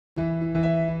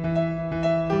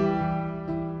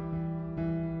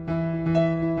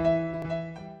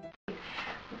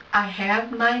I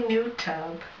have my new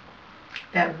tub,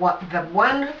 the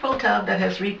wonderful tub that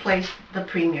has replaced the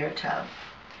Premier tub.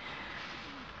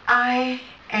 I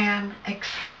am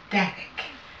ecstatic.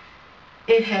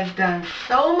 It has done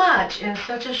so much in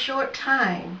such a short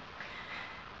time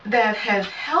that has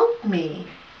helped me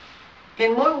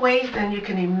in more ways than you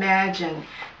can imagine,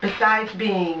 besides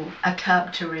being a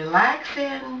tub to relax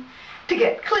in, to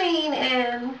get clean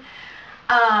in.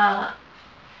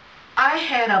 I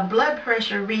had a blood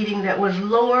pressure reading that was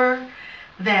lower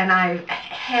than I've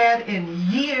had in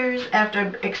years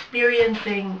after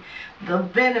experiencing the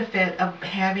benefit of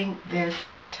having this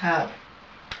tub.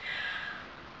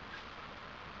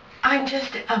 I'm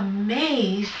just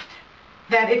amazed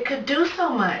that it could do so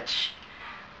much.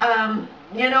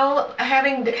 You know,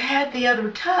 having had the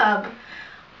other tub,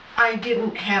 I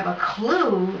didn't have a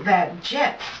clue that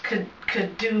jets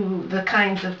could do the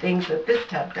kinds of things that this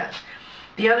tub does.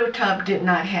 The other tub did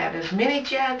not have as many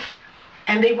jets,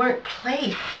 and they weren't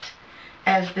placed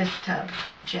as this tub's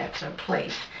jets are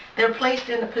placed. They're placed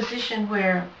in a position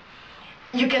where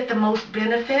you get the most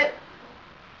benefit,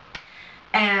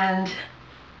 and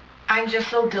I'm just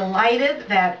so delighted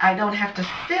that I don't have to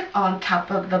sit on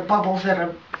top of the bubbles that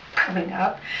are coming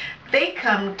up. They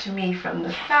come to me from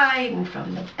the side and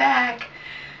from the back,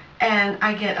 and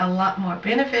I get a lot more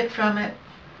benefit from it.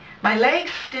 My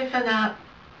legs stiffen up,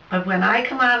 but when I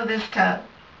come out of this tub,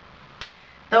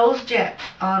 those jets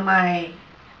on my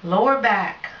lower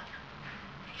back,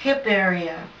 hip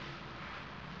area,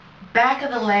 back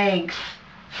of the legs,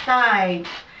 sides,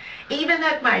 even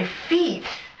at my feet,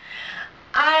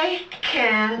 I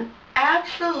can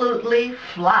absolutely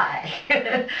fly.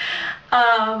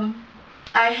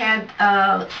 I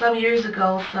had some years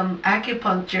ago some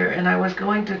acupuncture, and I was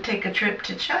going to take a trip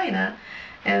to China,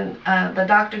 and the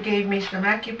doctor gave me some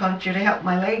acupuncture to help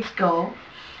my legs go.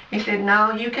 He said,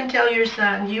 now you can tell your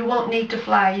son you won't need to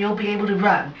fly, you'll be able to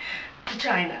run to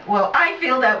China. Well, I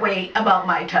feel that way about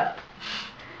my tub.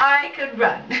 I could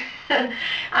run.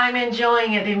 I'm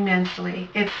enjoying it immensely.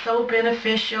 It's so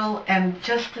beneficial, and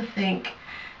just to think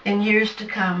in years to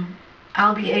come,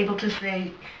 I'll be able to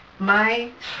say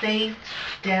my Safe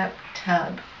Step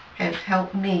tub has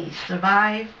helped me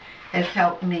survive, has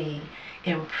helped me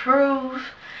improve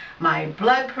my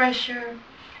blood pressure,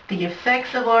 the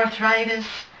effects of arthritis,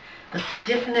 the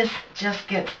stiffness just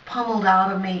gets pummeled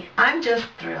out of me. I'm just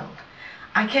thrilled.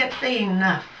 I can't say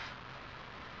enough.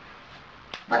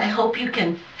 But I hope you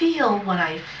can feel what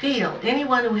I feel.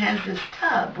 Anyone who has this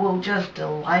tub will just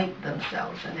delight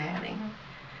themselves in having.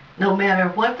 No matter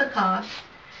what the cost,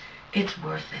 it's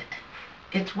worth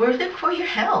it. It's worth it for your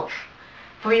health,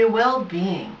 for your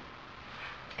well-being.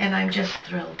 And I'm just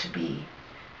thrilled to be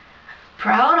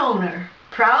proud owner,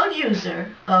 proud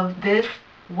user of this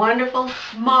wonderful,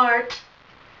 smart,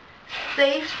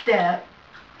 Safe Step,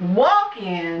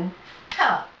 walk-in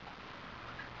tub.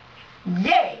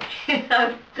 Yay!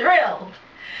 I'm thrilled.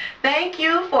 Thank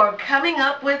you for coming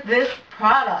up with this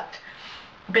product.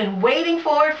 Been waiting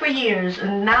for it for years,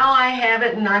 and now I have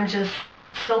it, and I'm just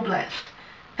so blessed.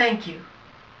 Thank you.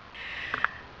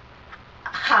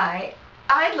 Hi,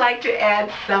 I'd like to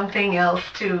add something else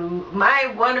to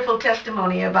my wonderful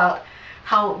testimony about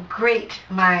how great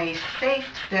my Safe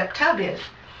Step tub is.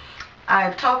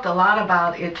 I've talked a lot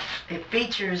about its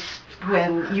features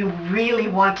when you really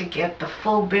want to get the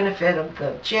full benefit of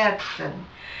the jets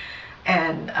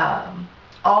and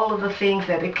all of the things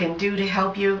that it can do to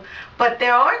help you. But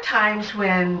there are times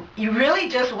when you really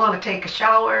just want to take a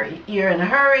shower, you're in a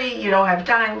hurry, you don't have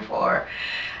time for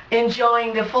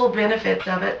enjoying the full benefits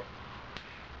of it.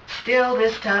 Still,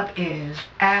 this tub is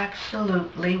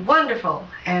absolutely wonderful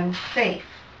and safe.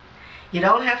 You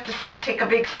don't have to take a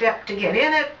big step to get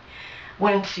in it.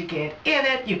 Once you get in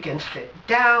it, you can sit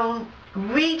down,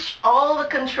 reach all the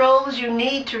controls you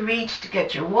need to reach to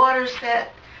get your water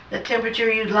set, the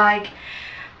temperature you'd like.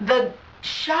 The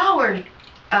shower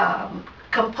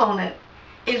component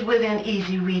is within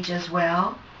easy reach as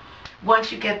well.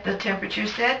 Once you get the temperature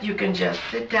set, you can just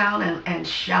sit down and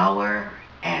shower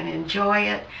and enjoy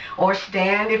it, or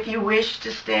stand if you wish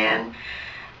to stand,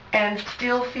 and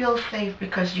still feel safe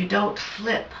because you don't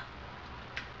slip.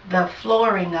 The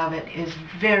flooring of it is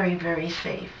very, very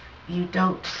safe. You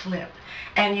don't slip.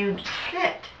 And you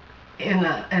sit in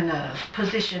a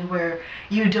position where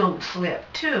you don't slip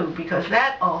too, because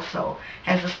that also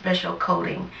has a special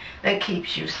coating that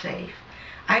keeps you safe.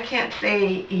 I can't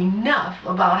say enough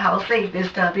about how safe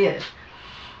this tub is.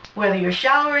 Whether you're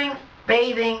showering,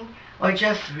 bathing, or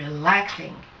just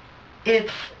relaxing,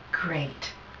 it's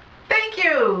great. Thank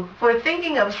you for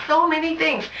thinking of so many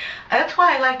things. That's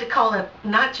why I like to call it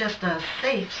not just a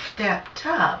Safe Step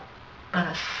tub, but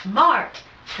a smart,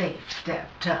 safe step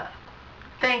tub.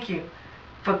 Thank you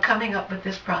for coming up with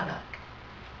this product.